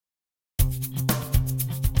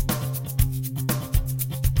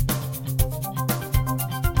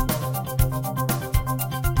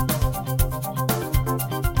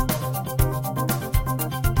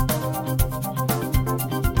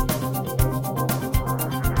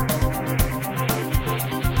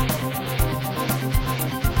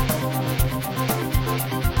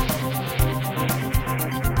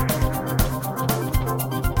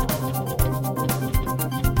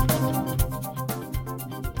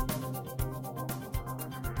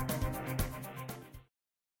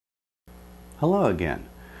Hello again.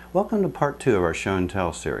 Welcome to part 2 of our Show and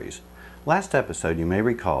Tell series. Last episode you may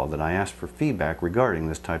recall that I asked for feedback regarding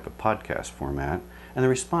this type of podcast format, and the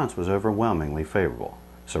response was overwhelmingly favorable.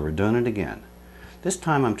 So we're doing it again. This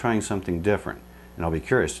time I'm trying something different, and I'll be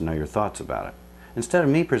curious to know your thoughts about it. Instead of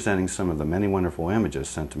me presenting some of the many wonderful images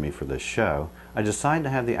sent to me for this show, I decided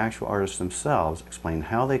to have the actual artists themselves explain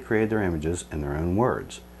how they created their images in their own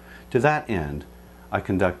words. To that end, I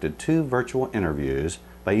conducted 2 virtual interviews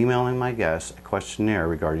by emailing my guests a questionnaire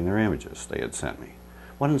regarding their images they had sent me,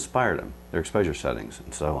 what inspired them, their exposure settings,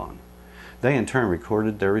 and so on. They in turn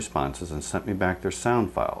recorded their responses and sent me back their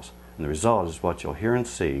sound files, and the result is what you'll hear and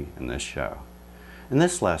see in this show. In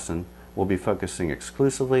this lesson, we'll be focusing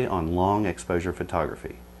exclusively on long exposure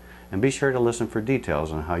photography, and be sure to listen for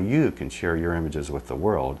details on how you can share your images with the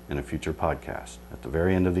world in a future podcast at the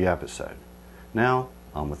very end of the episode. Now,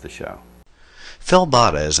 on with the show. Phil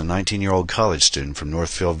Botta is a 19-year-old college student from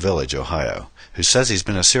Northfield Village, Ohio, who says he's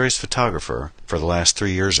been a serious photographer for the last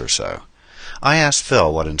 3 years or so. I asked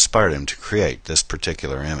Phil what inspired him to create this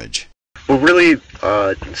particular image. What really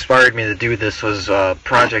inspired me to do this was a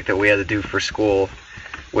project that we had to do for school,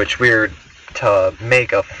 which we were to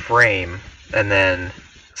make a frame and then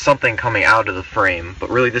something coming out of the frame. But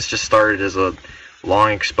really this just started as a long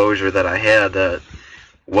exposure that I had that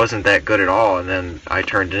wasn't that good at all, and then I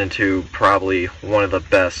turned it into probably one of the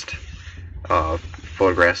best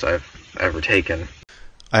photographs I've ever taken.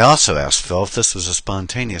 I also asked Phil if this was a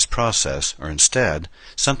spontaneous process or instead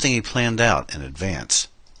something he planned out in advance.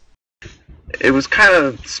 It was kind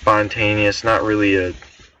of spontaneous, not really a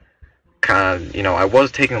kind of, I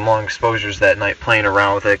was taking long exposures that night playing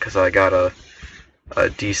around with it because I got a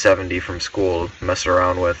D70 from school to mess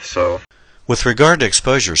around with, so. With regard to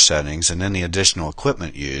exposure settings and any additional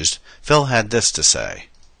equipment used, Phil had this to say.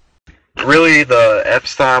 Really, the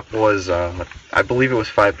f-stop was, I believe it was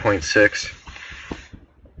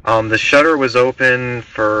 5.6. The shutter was open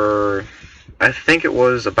for, I think it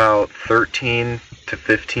was about 13 to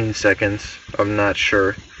 15 seconds. I'm not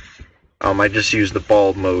sure. I just used the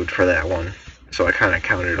bulb mode for that one, so I kind of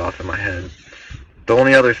counted it off in my head. The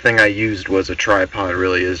only other thing I used was a tripod,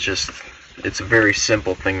 really. It's a very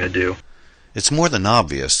simple thing to do. It's more than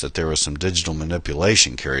obvious that there was some digital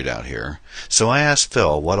manipulation carried out here, so I asked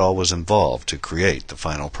Phil what all was involved to create the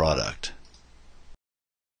final product.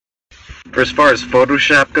 For as far as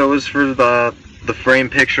Photoshop goes for the frame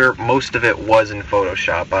picture, most of it was in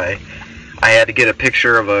Photoshop. I had to get a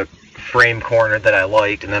picture of a frame corner that I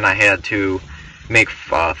liked, and then I had to make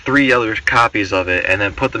 3 other copies of it and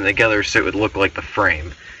then put them together so it would look like the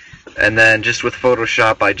frame. And then just with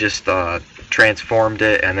Photoshop, I just transformed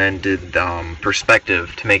it and then did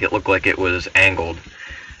perspective to make it look like it was angled.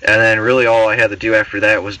 And then really all I had to do after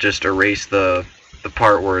that was just erase the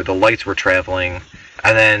part where the lights were traveling.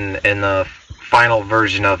 And then in the final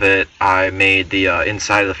version of it, I made the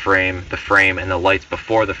inside of the frame, and the lights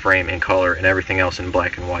before the frame in color, and everything else in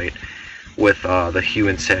black and white with the hue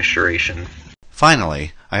and saturation.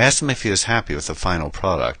 Finally, I asked him if he was happy with the final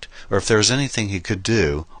product, or if there was anything he could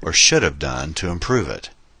do or should have done to improve it.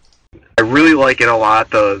 I really like it a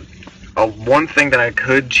lot. The one thing that I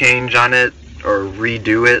could change on it or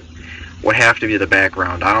redo it would have to be the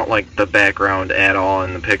background. I don't like the background at all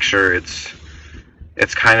in the picture.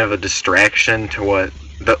 It's kind of a distraction to what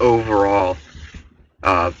the overall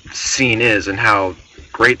scene is and how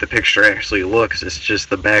great the picture actually looks. It's just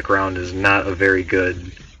the background is not a very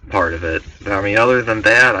good part of it. I mean, other than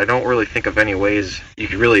that, I don't really think of any ways you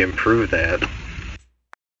could really improve that.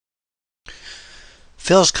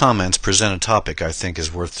 Phil's comments present a topic I think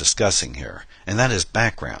is worth discussing here, and that is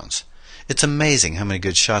backgrounds. It's amazing how many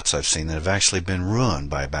good shots I've seen that have actually been ruined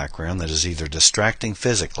by a background that is either distracting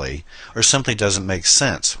physically or simply doesn't make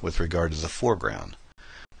sense with regard to the foreground.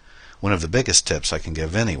 One of the biggest tips I can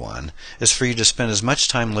give anyone is for you to spend as much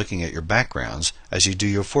time looking at your backgrounds as you do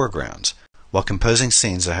your foregrounds, while composing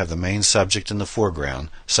scenes that have the main subject in the foreground,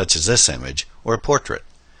 such as this image, or a portrait.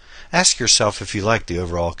 Ask yourself if you like the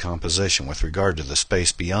overall composition with regard to the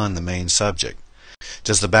space beyond the main subject.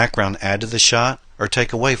 Does the background add to the shot or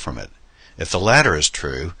take away from it? If the latter is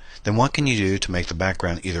true, then what can you do to make the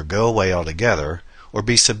background either go away altogether or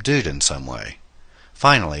be subdued in some way?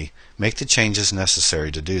 Finally, make the changes necessary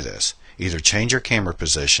to do this. Either change your camera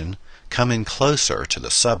position, come in closer to the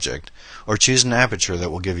subject, or choose an aperture that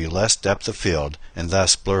will give you less depth of field and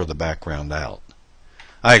thus blur the background out.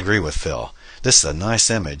 I agree with Phil. This is a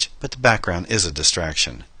nice image, but the background is a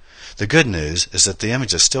distraction. The good news is that the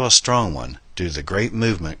image is still a strong one due to the great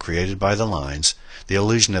movement created by the lines, the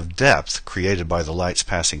illusion of depth created by the lights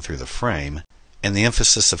passing through the frame, and the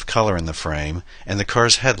emphasis of color in the frame, and the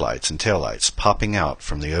car's headlights and taillights popping out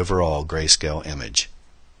from the overall grayscale image.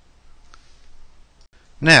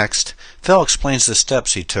 Next, Phil explains the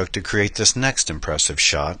steps he took to create this next impressive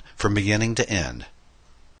shot from beginning to end.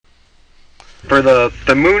 For the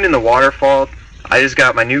moon and the waterfall, I just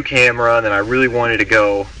got my new camera, and then I really wanted to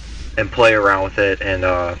go and play around with it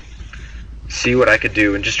and see what I could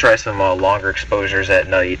do and just try some longer exposures at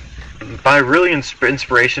night. My really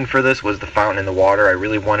inspiration for this was the fountain in the water. I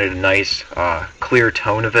really wanted a nice clear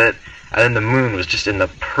tone of it, and then the moon was just in the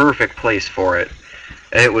perfect place for it.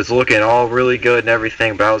 And it was looking all really good and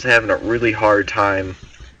everything, but I was having a really hard time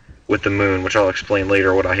with the moon, which I'll explain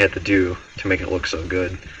later what I had to do to make it look so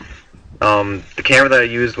good. The camera that I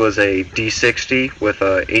used was a D60 with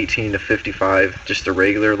a 18-55, just a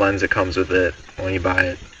regular lens that comes with it when you buy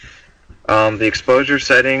it. The exposure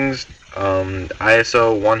settings,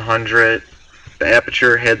 ISO 100. The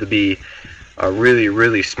aperture had to be a really,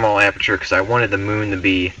 really small aperture because I wanted the moon to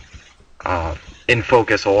be in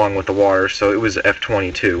focus along with the water, so it was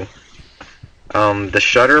f/22. The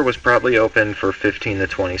shutter was probably open for 15 to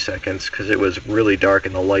 20 seconds because it was really dark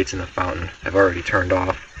and the lights in the fountain have already turned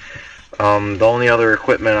off. The only other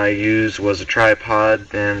equipment I used was a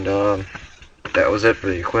tripod, and that was it for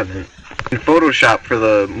the equipment. In Photoshop, for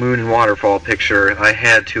the moon and waterfall picture, I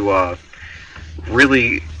had to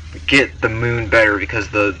really get the moon better because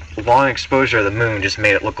the long exposure of the moon just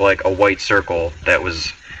made it look like a white circle that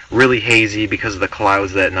was really hazy because of the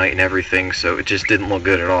clouds that night and everything, so it just didn't look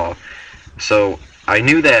good at all. So I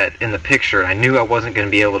knew that in the picture, I knew I wasn't going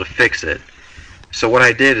to be able to fix it. So what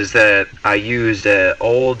I did is that I used an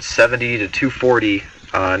old 70-240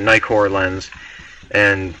 Nikkor lens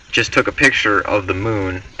and just took a picture of the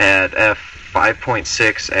moon at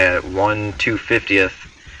f/5.6 at 1/250th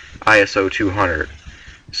ISO 200.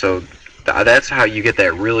 So that's how you get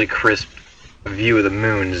that really crisp view of the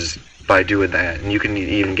moon, is by doing that. And you can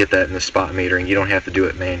even get that in the spot metering. You don't have to do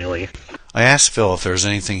it manually. I asked Phil if there was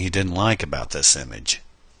anything he didn't like about this image.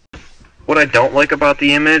 What I don't like about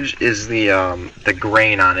the image is the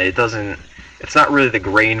grain on it. It's not really the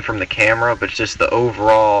grain from the camera, but it's just the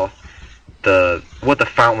overall, what the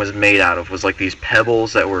fountain was made out of was like these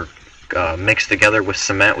pebbles that were mixed together with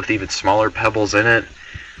cement with even smaller pebbles in it,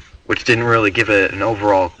 which didn't really give it an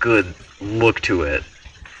overall good look to it.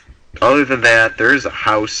 Other than that, there's a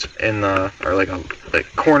house in like a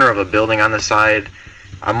corner of a building on the side.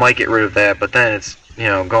 I might get rid of that, but then it's,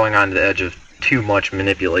 going on the edge of too much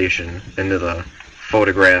manipulation into the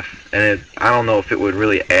photograph, and I don't know if it would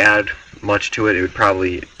really add much to it. It would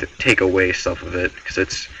probably take away stuff of it because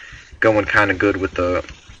it's going kind of good with the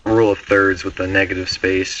rule of thirds with the negative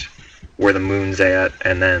space where the moon's at,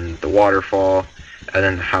 and then the waterfall, and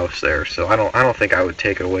then the house there. So I don't think I would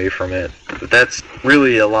take away from it. But that's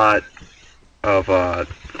really a lot of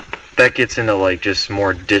that gets into like just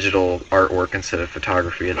more digital artwork instead of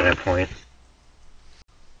photography at that point.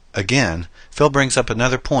 Again, Phil brings up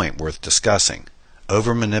another point worth discussing: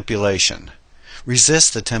 over-manipulation.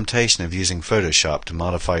 Resist the temptation of using Photoshop to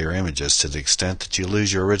modify your images to the extent that you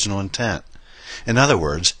lose your original intent. In other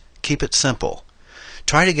words, keep it simple.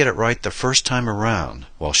 Try to get it right the first time around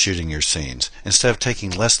while shooting your scenes, instead of taking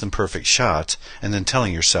less than perfect shots and then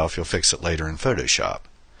telling yourself you'll fix it later in Photoshop.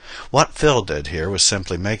 What Phil did here was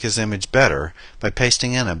simply make his image better by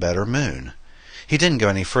pasting in a better moon. He didn't go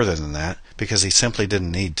any further than that because he simply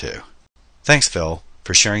didn't need to. Thanks, Phil,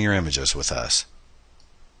 for sharing your images with us.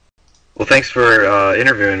 Well, thanks for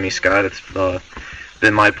interviewing me, Scott. It's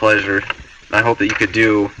been my pleasure. I hope that you could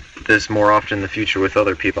do this more often in the future with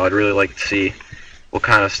other people. I'd really like to see what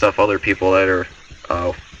kind of stuff other people that are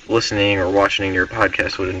listening or watching your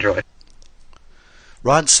podcast would enjoy.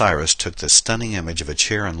 Rod Cyrus took this stunning image of a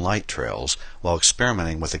chair and light trails while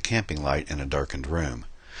experimenting with a camping light in a darkened room.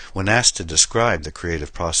 When asked to describe the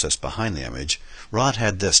creative process behind the image, Rod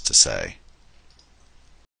had this to say.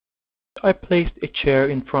 I placed a chair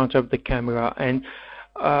in front of the camera and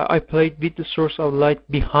I played with the source of light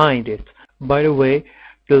behind it. By the way,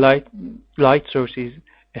 the light source is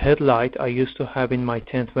a headlight I used to have in my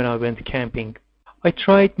tent when I went camping. I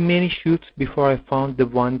tried many shoots before I found the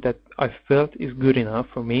one that I felt is good enough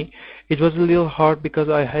for me. It was a little hard because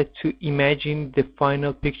I had to imagine the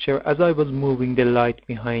final picture as I was moving the light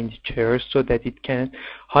behind the chair so that it can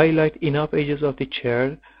highlight enough edges of the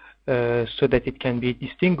chair so that it can be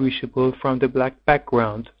distinguishable from the black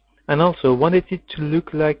background. And also wanted it to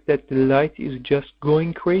look like that the light is just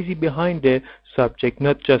going crazy behind the subject,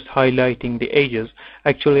 not just highlighting the edges.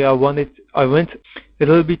 Actually, I went a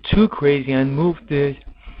little bit too crazy and moved the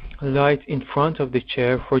light in front of the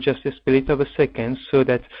chair for just a split of a second so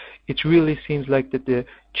that it really seems like that the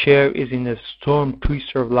chair is in a storm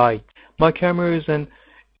twister of light. My camera is an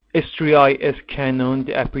S3I Canon.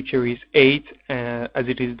 The aperture is 8, as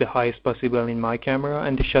it is the highest possible in my camera,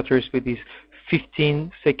 and the shutter speed is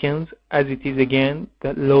 15 seconds, as it is again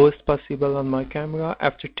the lowest possible on my camera.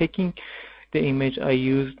 After taking the image, I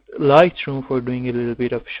used Lightroom for doing a little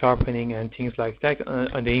bit of sharpening and things like that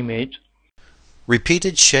on the image.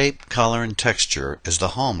 Repeated shape, color, and texture is the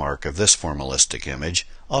hallmark of this formalistic image,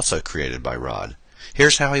 also created by Rod.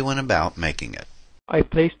 Here's how he went about making it. I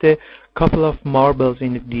placed a couple of marbles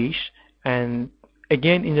in a dish, and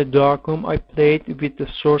again in the darkroom I played with the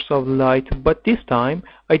source of light, but this time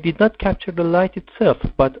I did not capture the light itself,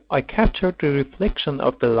 but I captured the reflection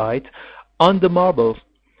of the light on the marbles.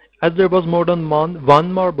 As there was more than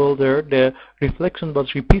one marble there, the reflection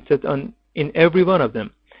was repeated in every one of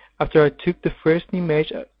them. After I took the first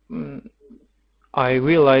image, I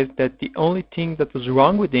realized that the only thing that was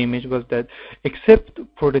wrong with the image was that, except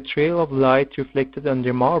for the trail of light reflected on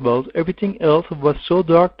the marbles, everything else was so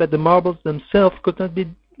dark that the marbles themselves could not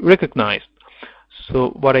be recognized. So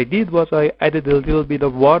what I did was I added a little bit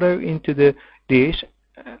of water into the dish,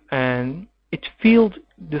 and it filled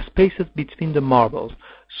the spaces between the marbles.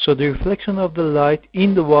 So the reflection of the light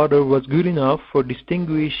in the water was good enough for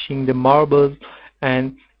distinguishing the marbles,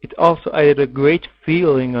 and it also added a great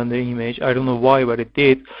feeling on the image. I don't know why, but it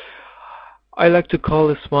did. I like to call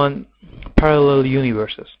this one parallel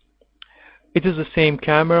universes. It is the same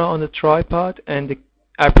camera on the tripod, and the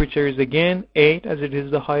aperture is again 8, as it is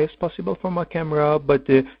the highest possible for my camera, but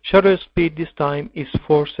the shutter speed this time is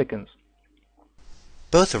 4 seconds.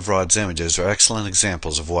 Both of Rod's images are excellent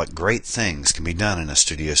examples of what great things can be done in a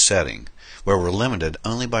studio setting, where we're limited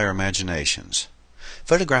only by our imaginations.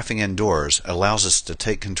 Photographing indoors allows us to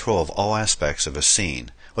take control of all aspects of a scene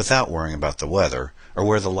without worrying about the weather or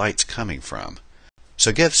where the light's coming from.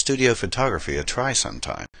 So give studio photography a try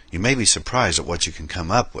sometime. You may be surprised at what you can come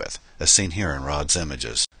up with, as seen here in Rod's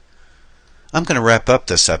images. I'm going to wrap up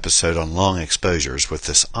this episode on long exposures with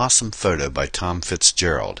this awesome photo by Tom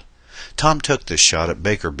Fitzgerald. Tom took this shot at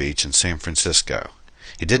Baker Beach in San Francisco.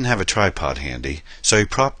 He didn't have a tripod handy, so he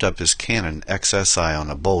propped up his Canon XSI on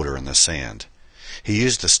a boulder in the sand. He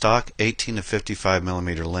used the stock 18 to 55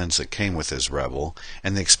 mm lens that came with his Rebel,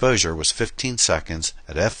 and the exposure was 15 seconds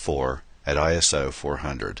at f4 at ISO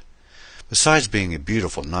 400. Besides being a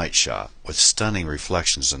beautiful night shot with stunning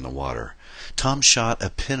reflections in the water, Tom's shot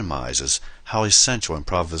epitomizes how essential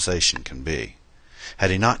improvisation can be.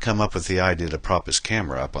 Had he not come up with the idea to prop his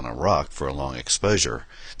camera up on a rock for a long exposure,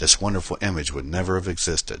 this wonderful image would never have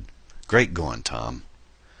existed. Great going, Tom.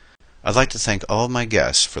 I'd like to thank all of my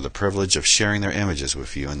guests for the privilege of sharing their images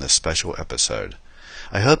with you in this special episode.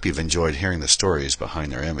 I hope you've enjoyed hearing the stories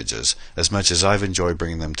behind their images as much as I've enjoyed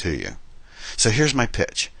bringing them to you. So here's my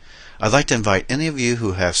pitch. I'd like to invite any of you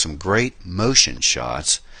who have some great motion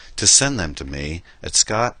shots to send them to me at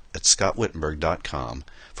scott@scottwittenberg.com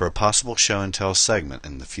for a possible show and tell segment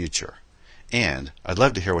in the future. And I'd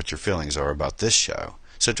love to hear what your feelings are about this show,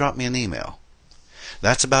 so drop me an email.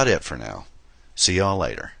 That's about it for now. See y'all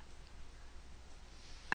later.